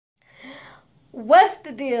What's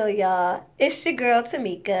the deal, y'all? It's your girl,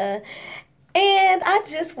 Tamika. And I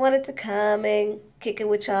just wanted to come and kick it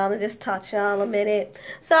with y'all and just talk to y'all a minute.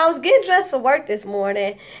 So I was getting dressed for work this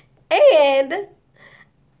morning. And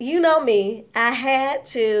you know me, I had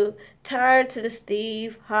to turn to the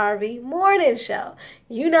Steve Harvey morning show.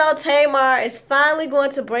 You know Tamar is finally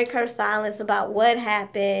going to break her silence about what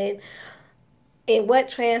happened and what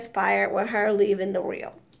transpired with her leaving the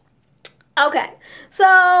Real. Okay,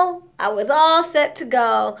 so I was all set to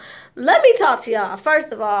go. Let me talk to y'all.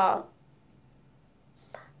 First of all,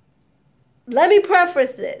 let me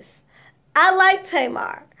preface this. I like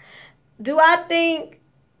Tamar. Do I think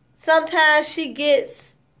sometimes she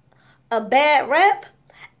gets a bad rep?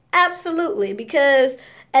 Absolutely, because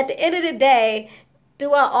at the end of the day,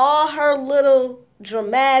 throughout all her little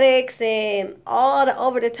dramatics and all the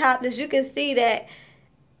over-the-topness, you can see that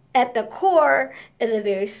at the core is a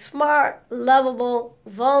very smart, lovable,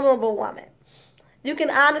 vulnerable woman. You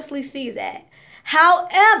can honestly see that.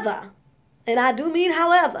 However, and I do mean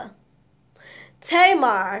however,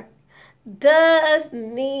 Tamar does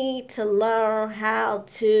need to learn how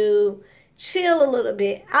to chill a little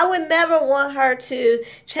bit. I would never want her to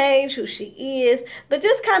change who she is, but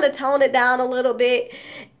just kind of tone it down a little bit.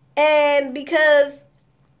 And because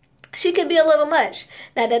she can be a little much.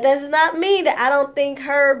 Now, that does not mean that I don't think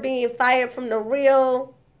her being fired from the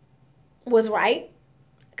Real was right,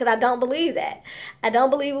 because I don't believe that. I don't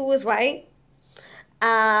believe it was right.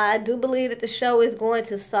 I do believe that the show is going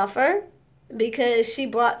to suffer because she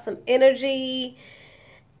brought some energy,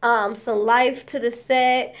 some life to the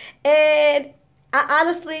set, and I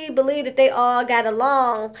honestly believe that they all got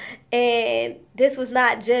along, and this was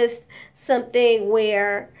not just something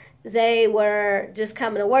where they were just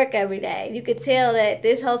coming to work every day. You could tell that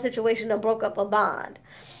this whole situation done broke up a bond.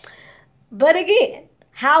 But again,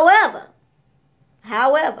 however,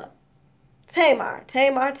 Tamar.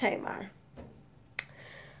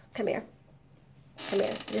 Come here.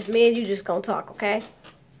 Just me and you just gonna talk, okay?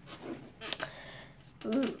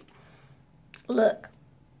 Look,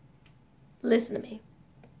 listen to me,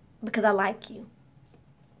 because I like you.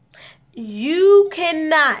 You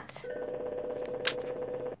cannot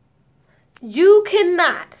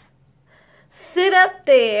sit up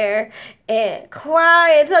there and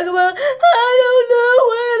cry and talk about, I don't know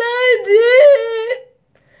what I did.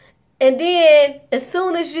 And then, as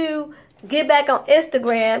soon as you get back on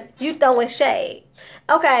Instagram, you throwing shade.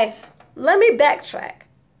 Okay, let me backtrack.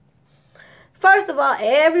 First of all,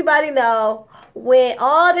 everybody know when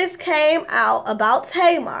all this came out about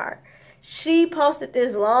Tamar, she posted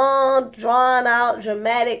this long, drawn-out,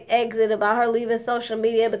 dramatic exit about her leaving social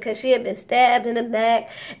media because she had been stabbed in the back,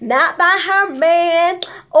 not by her man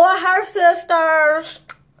or her sisters.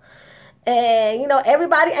 And, you know,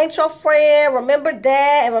 everybody ain't your friend. Remember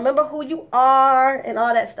that, and remember who you are, and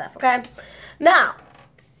all that stuff, okay? Now,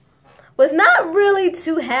 was not really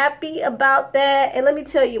too happy about that, and let me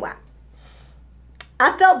tell you why.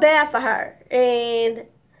 I felt bad for her, and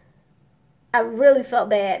I really felt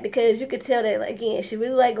bad because you could tell that, again, she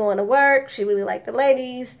really liked going to work. She really liked the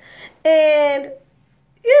ladies. And,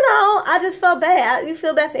 you know, I just felt bad. You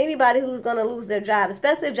feel bad for anybody who's going to lose their job,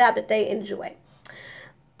 especially a job that they enjoy.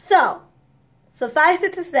 So, suffice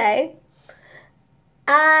it to say,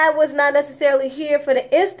 I was not necessarily here for the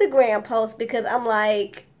Instagram post because I'm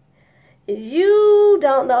like, you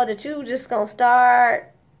don't know that you just going to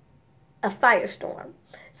start a firestorm.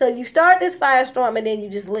 So you start this firestorm and then you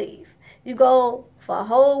just leave. You go for a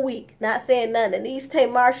whole week, not saying nothing. And these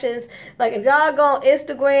Tamartians, like if y'all go on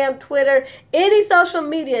Instagram, Twitter, any social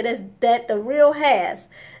media that the Real has,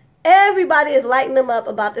 everybody is lighting them up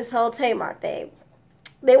about this whole Tamar thing.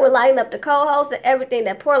 They were lighting up the co-host and everything.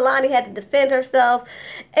 That poor Lonnie had to defend herself.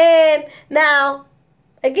 And now,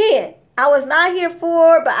 again, I was not here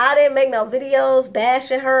for, but I didn't make no videos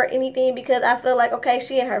bashing her or anything because I feel like, okay,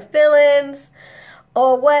 she in her feelings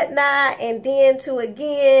or whatnot, and then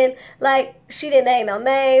again, like, she didn't name no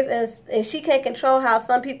names, and she can't control how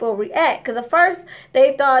some people react, because at first,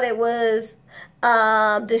 they thought it was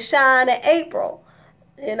Deshaun and April,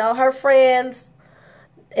 you know, her friends.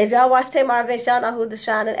 If y'all watch Tamar events, y'all know who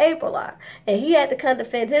Deshaun and April are, and he had to come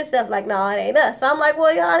defend himself, like, no, it ain't us. So I'm like,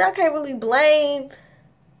 well, y'all can't really blame,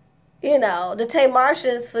 you know, the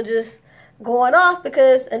Tamartians for just going off,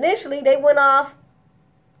 because initially, they went off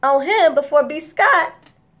on him before B. Scott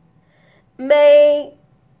made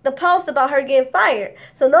the post about her getting fired.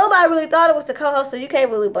 So nobody really thought it was the co-host, so you can't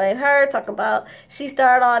really blame her. Talking about she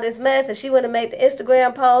started all this mess. If she would have made the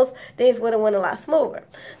Instagram post, things would have went a lot smoother.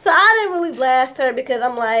 So I didn't really blast her because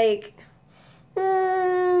I'm like,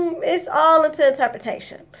 it's all into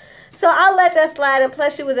interpretation. So I let that slide, and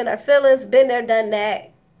plus she was in her feelings, been there, done that,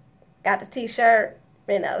 got the t-shirt.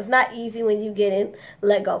 You know, it's not easy when you get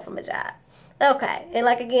let go from a job. Okay, and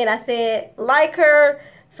like again, I said, like her,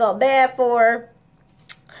 felt bad for her.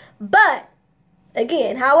 But,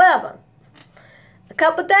 again, however, a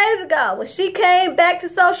couple days ago, when she came back to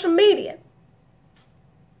social media,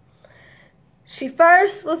 she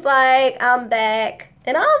first was like, I'm back.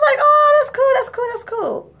 And I was like, oh, that's cool, that's cool, that's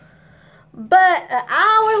cool. But an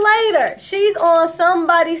hour later, she's on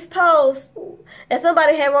somebody's post, and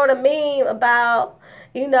somebody had wrote a meme about,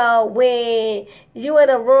 you know, when you in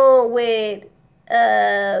a room with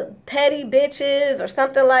petty bitches or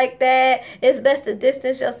something like that, it's best to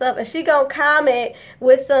distance yourself. And she gonna comment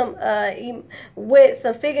with some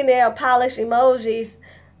fingernail polish emojis,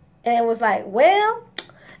 and was like, well,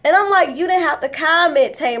 and I'm like, you didn't have to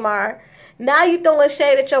comment, Tamar. Now you throwing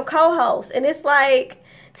shade at your co-host, and it's like,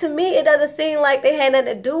 to me, it doesn't seem like they had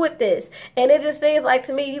nothing to do with this. And it just seems like,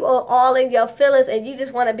 to me, you are all in your feelings and you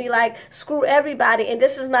just want to be like, screw everybody. And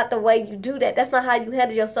this is not the way you do that. That's not how you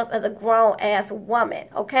handle yourself as a grown-ass woman,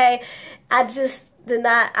 okay? I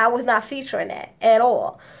was not featuring that at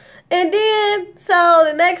all. And then, so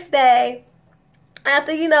the next day,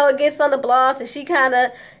 after, you know, it gets on the blogs and she kind of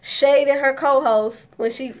shaded her co-host,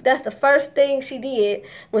 that's the first thing she did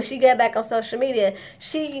when she got back on social media.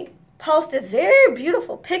 She post this very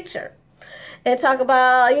beautiful picture and talk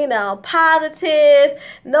about, you know, positive,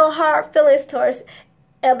 no hard feelings towards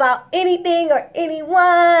about anything or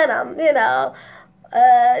anyone. You know,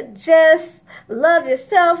 just love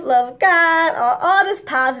yourself, love God, all this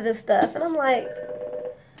positive stuff. And I'm like,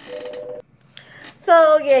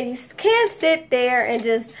 so yeah, you can't sit there and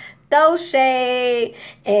just throw shade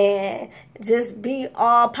and just be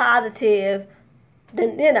all positive,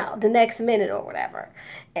 you know, the next minute or whatever.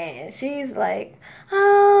 And she's like,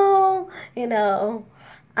 oh, you know,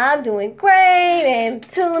 I'm doing great, and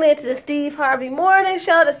tune into the Steve Harvey morning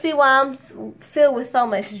show to see why I'm filled with so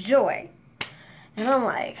much joy. And I'm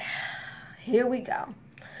like, here we go.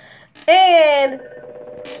 And,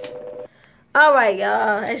 all right,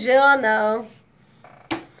 y'all, as y'all know,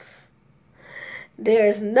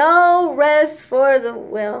 there's no rest for the,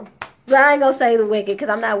 well, I ain't gonna say the wicked, because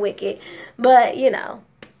I'm not wicked, but, you know,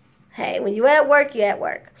 hey, when you at work, you at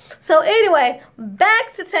work. So anyway,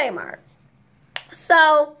 back to Tamar.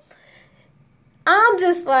 So I'm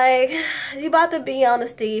just like, you about to be on the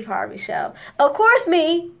Steve Harvey show. Of course,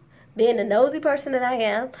 me, being the nosy person that I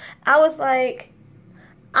am, I was like,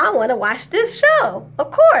 I want to watch this show.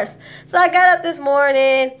 Of course. So I got up this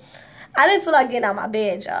morning. I didn't feel like getting out of my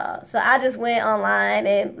bed, y'all. So I just went online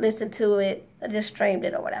and listened to it. I just streamed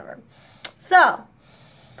it or whatever. So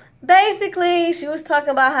basically, she was talking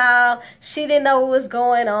about how she didn't know what was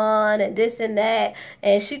going on and this and that.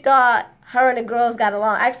 And she thought her and the girls got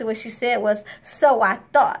along. Actually, what she said was, so I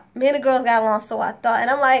thought. Me and the girls got along, so I thought.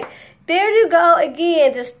 And I'm like, there you go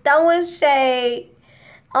again, just throwing shade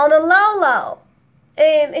on the low.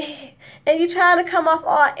 And you trying to come off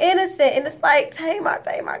all innocent. And it's like, Tamar,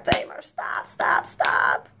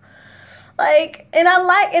 stop. Like,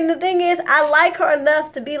 and the thing is, I like her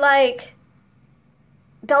enough to be like,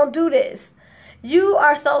 don't do this. You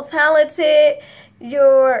are so talented.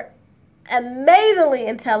 You're amazingly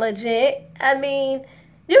intelligent. I mean,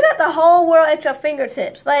 you got the whole world at your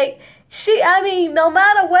fingertips. Like, no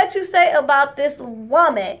matter what you say about this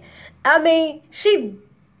woman, I mean, she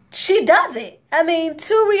does it. I mean,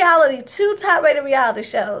 two top-rated reality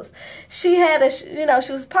shows. She had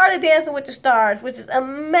she was part of Dancing with the Stars, which is a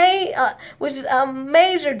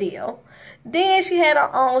major deal. Then she had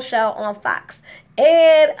her own show on Fox.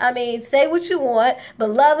 And, I mean, say what you want,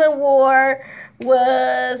 but Love and War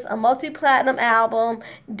was a multi-platinum album.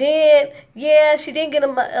 Then, yeah, she didn't get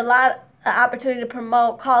a lot of opportunity to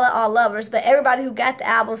promote Call It All Lovers, but everybody who got the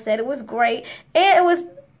album said it was great. And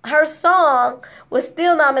her song was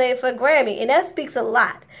still nominated for a Grammy, and that speaks a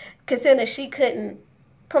lot, considering that she couldn't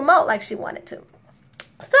promote like she wanted to.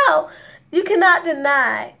 So, you cannot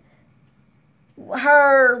deny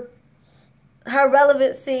her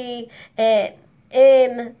relevancy and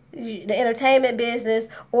in the entertainment business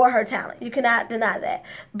or her talent. You cannot deny that.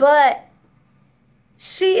 But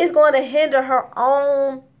she is going to hinder her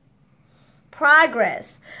own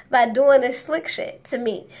progress by doing this slick shit to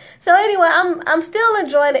me. So anyway, I'm still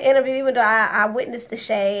enjoying the interview, even though I witnessed the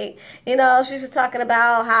shade. You know, she was talking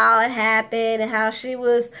about how it happened and how she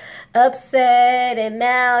was upset, and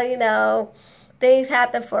now, you know, things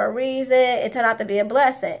happen for a reason. It turned out to be a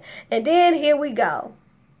blessing. And then here we go.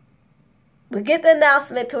 We get the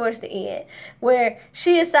announcement towards the end where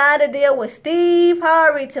she has signed a deal with Steve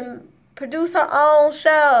Harvey to produce her own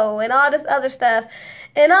show and all this other stuff.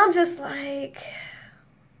 And I'm just like,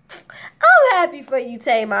 I'm happy for you,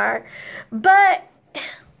 Tamar. But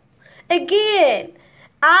again,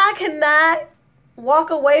 I cannot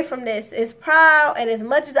walk away from this as proud and as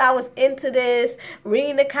much as I was into this,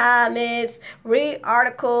 reading the comments, read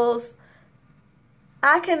articles.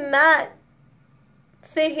 I cannot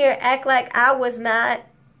sit here and act like I was not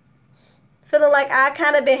feeling like I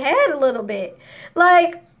kind of been had a little bit.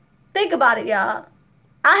 Like, think about it, y'all.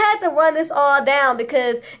 I had to run this all down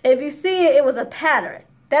because if you see it, it was a pattern.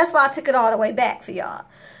 That's why I took it all the way back for y'all.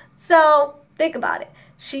 So, think about it.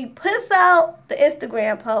 She puts out the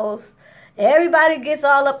Instagram post. Everybody gets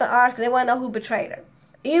all up in arms because they want to know who betrayed her.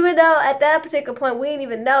 Even though at that particular point, we didn't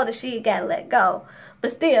even know that she got let go.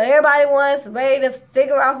 But still, everybody was ready to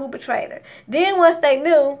figure out who betrayed her. Then once they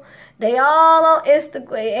knew, they all on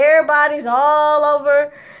Instagram. Everybody's all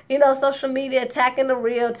over, social media, attacking the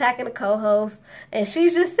reel, attacking the co-host. And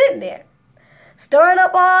she's just sitting there, stirring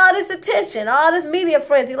up all this attention, all this media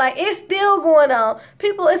frenzy. Like, it's still going on.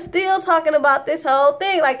 People are still talking about this whole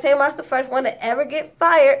thing. Like, Tamar's the first one to ever get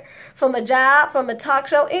fired from a job, from a talk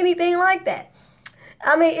show, anything like that.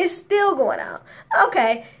 I mean, it's still going on.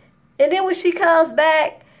 Okay. And then when she comes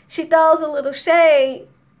back, she throws a little shade.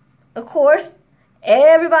 Of course,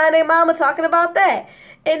 everybody and their mama talking about that.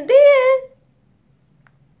 And then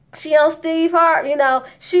she on Steve Harvey,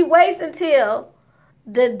 she waits until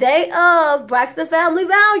the day of Braxton Family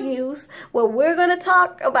Values, where we're going to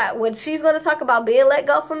talk about, when she's going to talk about being let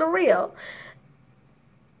go from the real,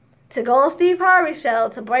 to go on Steve Harvey's show,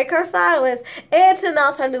 to break her silence, and to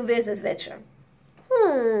announce her new business venture.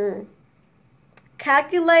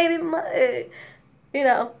 Calculated much?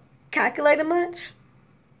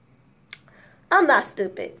 I'm not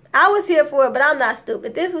stupid. I was here for it, but I'm not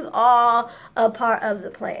stupid. This was all a part of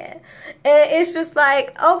the plan. And it's just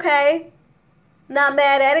like, okay, not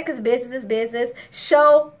mad at it because business is business.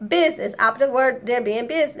 Show business. Operative word there being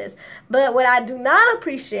business. But what I do not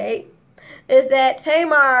appreciate is that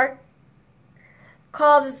Tamar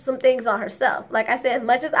causes some things on herself. Like I said, as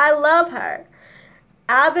much as I love her,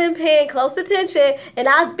 I've been paying close attention, and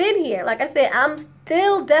I've been here. Like I said, I'm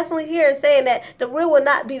still definitely here and saying that the real will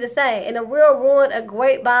not be the same. And the real ruined a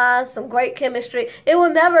great bond, some great chemistry. It will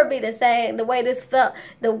never be the same the way this felt,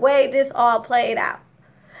 the way this all played out.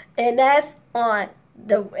 And that's on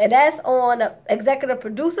the executive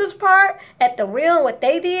producer's part at the real and what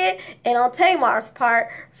they did, and on Tamar's part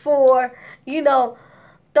for,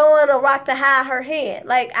 throwing a rock to hide her hand.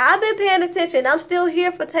 Like, I've been paying attention. I'm still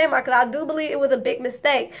here for Tamar because I do believe it was a big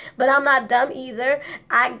mistake. But I'm not dumb either.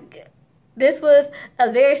 This was a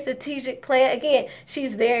very strategic plan. Again,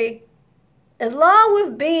 she's very, along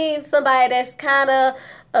with being somebody that's kind of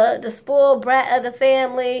the spoiled brat of the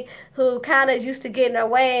family, who kind of used to get in her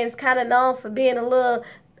way and is kind of known for being a little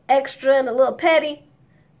extra and a little petty,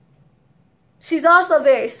 she's also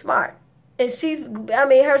very smart. And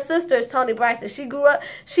her sister is Toni Braxton. She grew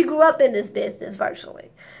up in this business virtually.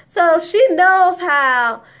 So she knows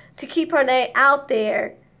how to keep her name out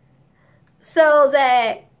there so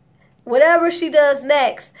that whatever she does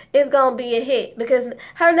next is going to be a hit. Because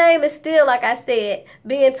her name is still, like I said,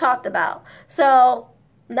 being talked about. So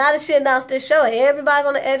now that she announced this show, everybody's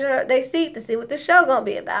on the edge of their seat to see what this show going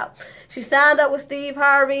to be about. She signed up with Steve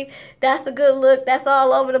Harvey. That's a good look. That's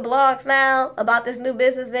all over the blogs now about this new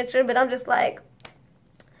business venture. But I'm just like,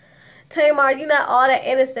 Tamar, you're not all that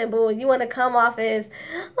innocent, boo. You want to come off as,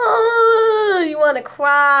 you want to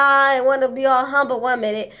cry and want to be all humble one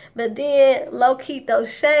minute. But then low-key throw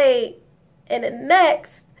shade in the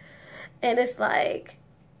next. And it's like,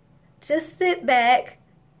 just sit back.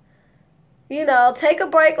 Take a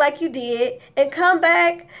break like you did and come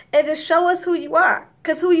back and just show us who you are.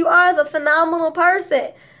 Because who you are is a phenomenal person.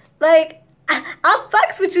 Like, I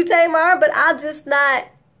fucks with you, Tamar, but I'm just not,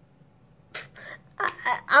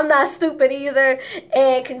 I'm not stupid either.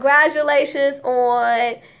 And congratulations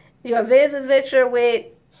on your business venture with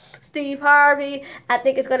Steve Harvey. I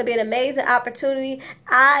think it's going to be an amazing opportunity.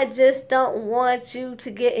 I just don't want you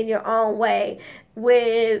to get in your own way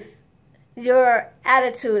with your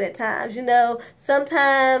attitude at times.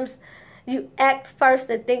 Sometimes you act first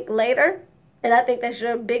and think later, and I think that's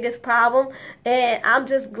your biggest problem. And I'm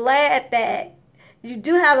just glad that you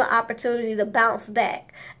do have an opportunity to bounce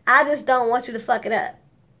back. I just don't want you to fuck it up.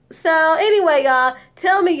 So anyway, y'all,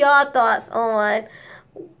 tell me your thoughts on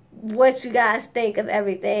what you guys think of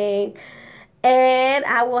everything, and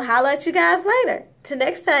I will holler at you guys later. Till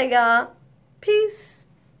next time, y'all, peace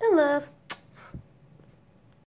and love.